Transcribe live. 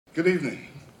Good evening,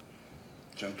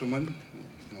 gentlemen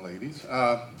and ladies.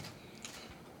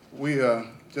 We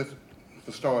just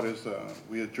for starters,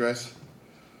 we addressed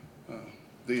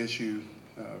the issue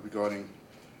regarding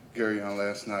Gareon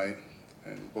last night,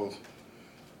 and both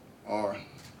are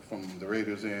from the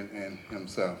Raiders and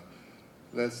himself.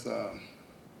 Let's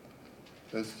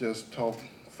just talk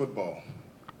football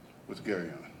with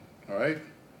Gareon. All right?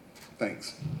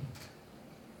 Thanks.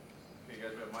 Okay, you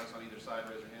guys have mics on either side.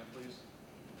 Raise your hand, please.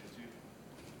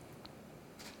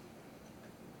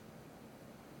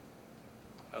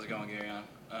 How's it going, Gareon?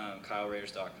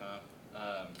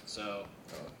 KyleRaiders.com. So,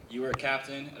 you were a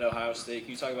captain at Ohio State.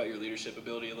 Can you talk about your leadership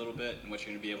ability a little bit and what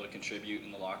you're going to be able to contribute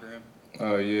in the locker room?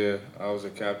 Yeah, I was a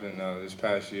captain this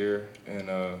past year and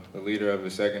the leader of the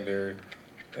secondary,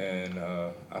 and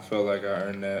I felt like I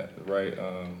earned that right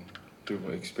through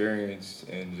experience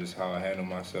and just how I handle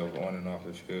myself on and off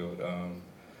the field.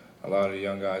 A lot of the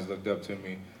young guys looked up to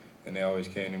me, and they always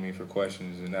came to me for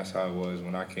questions, and that's how it was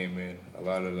when I came in. A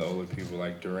lot of the older people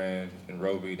like Duran and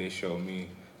Roby, they showed me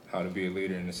how to be a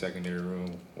leader in the secondary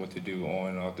room, what to do on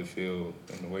and off the field,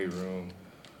 in the weight room,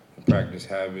 practice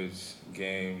habits,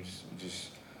 games, just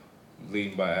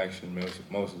leading by action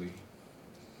mostly.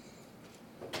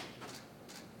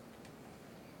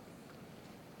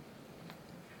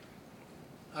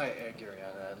 Hi,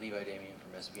 Gareon. Levi Damien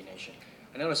from SB Nation.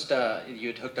 I noticed you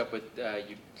had hooked up with,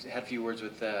 you had a few words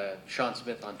with Sean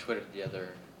Smith on Twitter the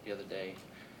other day.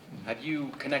 Have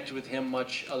you connected with him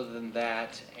much other than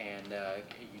that? And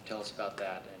can you tell us about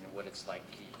that and what it's like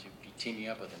to be teaming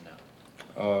up with him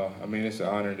now? I mean, it's an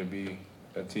honor to be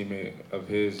a teammate of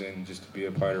his and just to be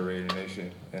a part of Raider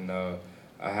Nation. And I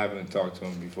haven't talked to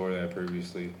him before that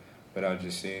previously, but I've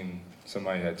just seen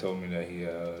somebody had told me that he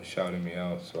shouted me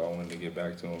out, so I wanted to get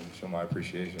back to him, show my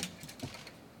appreciation.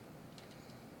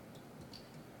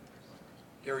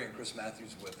 Gary and Chris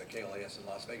Matthews with the KLAS in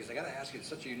Las Vegas. I got to ask you, it's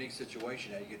such a unique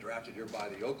situation that you get drafted here by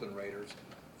the Oakland Raiders.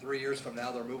 3 years from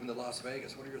now, they're moving to Las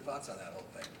Vegas. What are your thoughts on that whole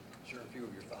thing? Share a few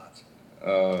of your thoughts.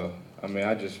 I mean,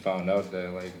 I just found out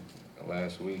that like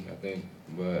last week, I think,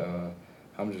 but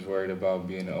I'm just worried about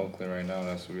being in Oakland right now.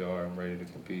 That's who we are. I'm ready to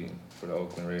compete for the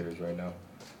Oakland Raiders right now.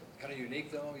 Kind of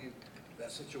unique, though,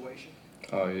 that situation?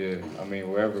 Oh, yeah. I mean,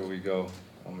 wherever we go,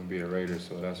 I'm going to be a Raider,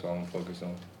 so that's all I'm focused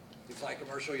on. You fly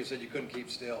commercial, you said you couldn't keep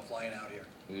still flying out here.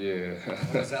 Yeah.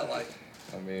 What was that like?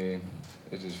 I mean,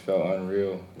 it just felt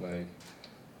unreal. Like,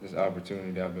 this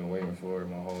opportunity that I've been waiting for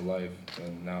my whole life,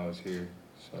 and now it's here.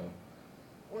 So.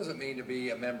 What does it mean to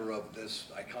be a member of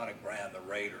this iconic brand, the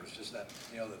Raiders? Just that,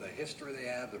 the history they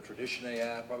have, the tradition they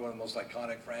have, probably one of the most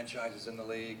iconic franchises in the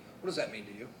league. What does that mean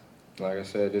to you? Like I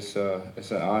said, it's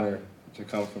an honor to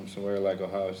come from somewhere like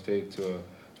Ohio State to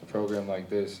a program like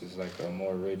this. It's like a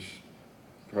more rich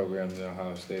program than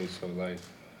Ohio State. So like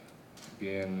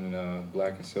being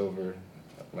black and silver,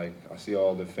 like I see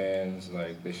all the fans,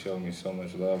 like they show me so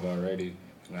much love already,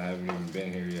 and I haven't even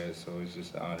been here yet. So it's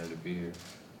just an honor to be here.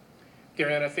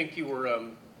 Gareon, I think you were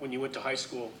when you went to high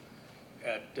school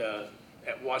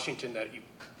at Washington. That you,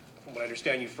 from what I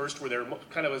understand, you first were there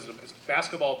kind of as a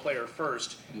basketball player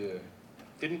first. Yeah.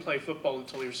 Didn't play football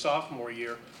until your sophomore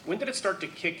year. When did it start to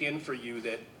kick in for you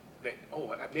that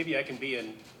maybe I can be a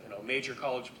major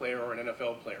college player or an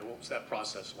NFL player? What was that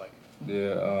process like?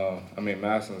 Yeah. I mean,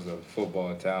 Massillon's a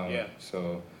football town. Yeah.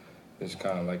 So it's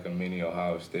kind of like a mini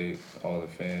Ohio State. All the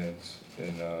fans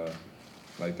and.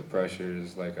 Like the pressure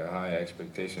is like a high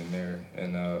expectation there,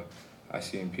 and I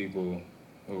seen people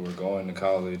who were going to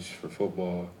college for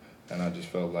football, and I just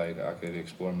felt like I could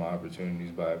explore my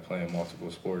opportunities by playing multiple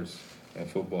sports, and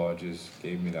football just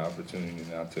gave me the opportunity,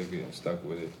 and I took it and stuck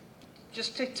with it.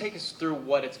 Just take us through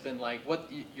what it's been like,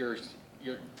 what your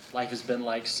life has been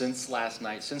like since last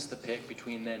night, since the pick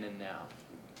between then and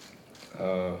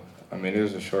now. I mean, it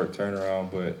was a short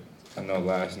turnaround, but I know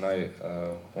last night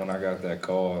when I got that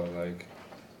call, like.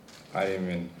 I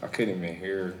couldn't even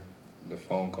hear the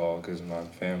phone call because my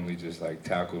family just like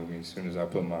tackled me as soon as I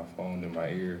put my phone in my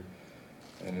ear.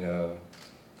 And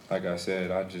like I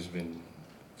said, I've just been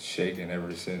shaking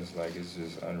ever since. Like it's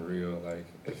just unreal. Like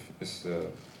it's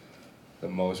the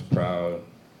most proud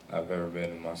I've ever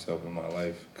been in myself in my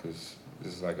life because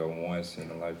this is like a once in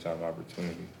a lifetime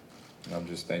opportunity. And I'm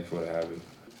just thankful to have it.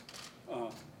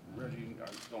 Reggie,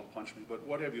 don't punch me, but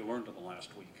what have you learned in the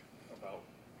last week about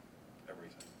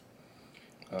everything?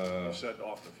 You said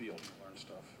off the field you learned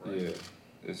stuff, right?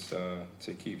 Yeah, it's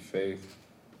to keep faith,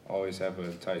 always have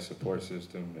a tight support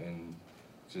system, and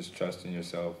just trust in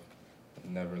yourself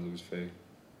and never lose faith.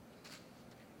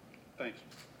 Thanks.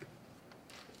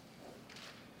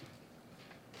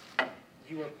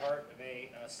 you were part of a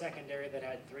secondary that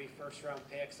had 3 first-round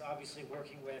picks, obviously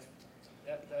working with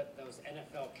those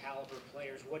NFL caliber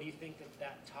players. What do you think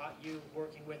that taught you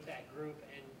working with that group,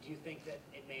 and do you think that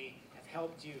it may have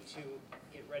helped you to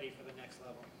get ready for the next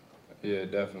level? Yeah,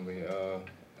 definitely.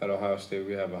 At Ohio State,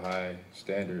 we have a high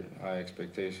standard, high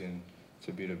expectation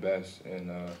to be the best, and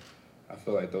I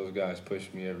feel like those guys push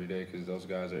me every day because those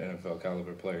guys are NFL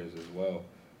caliber players as well,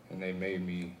 and they made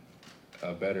me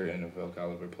a better NFL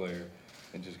caliber player.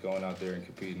 And just going out there and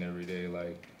competing every day,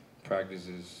 like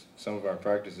practices, some of our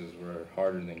practices were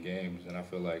harder than games, and I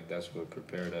feel like that's what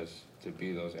prepared us to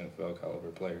be those NFL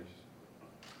caliber players.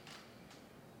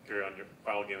 Gary, on your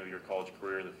final game of your college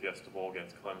career, the Fiesta Bowl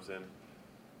against Clemson,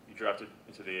 you drafted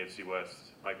into the AFC West,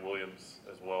 Mike Williams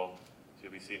as well. So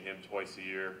you'll be seeing him twice a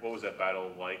year. What was that battle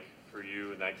like for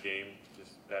you in that game,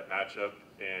 just that matchup,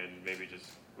 and maybe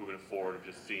just moving forward of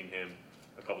just seeing him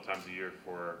a couple times a year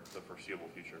for the foreseeable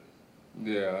future?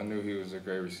 Yeah, I knew he was a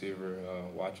great receiver,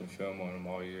 watching film on him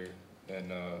all year,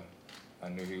 and I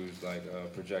knew he was like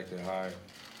projected high.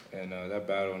 And that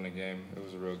battle in the game, it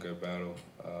was a real good battle.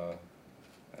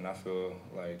 And I feel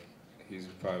like he's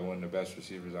probably one of the best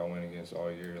receivers I went against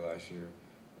all year last year.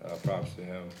 Props to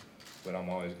him, but I'm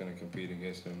always going to compete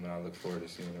against him, and I look forward to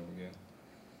seeing him again.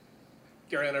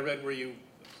 Gareon, I read where you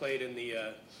played in the,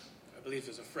 I believe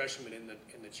as a freshman in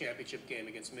the championship game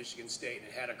against Michigan State,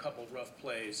 and had a couple rough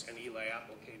plays, and Eli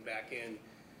Apple came back in,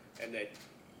 and that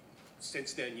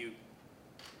since then you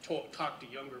talked to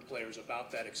younger players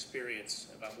about that experience,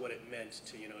 about what it meant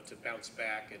to to bounce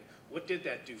back, and what did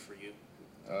that do for you?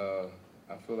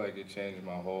 I feel like it changed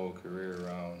my whole career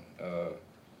around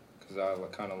because I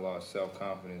kind of lost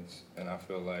self-confidence, and I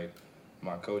feel like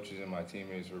my coaches and my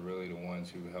teammates were really the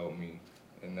ones who helped me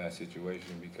in that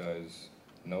situation, because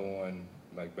no one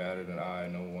like better than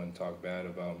no one talked bad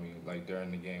about me like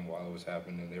during the game while it was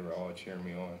happening. They were all cheering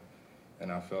me on,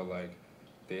 and I felt like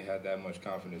they had that much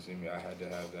confidence in me. I had to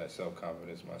have that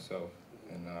self-confidence myself,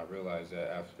 and I realized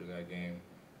that after that game,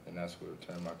 and that's what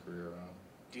turned my career around.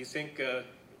 Do you think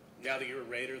now that you're a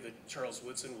Raider that Charles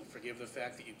Woodson will forgive the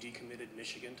fact that you decommitted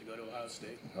Michigan to go to Ohio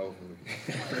State? Hopefully.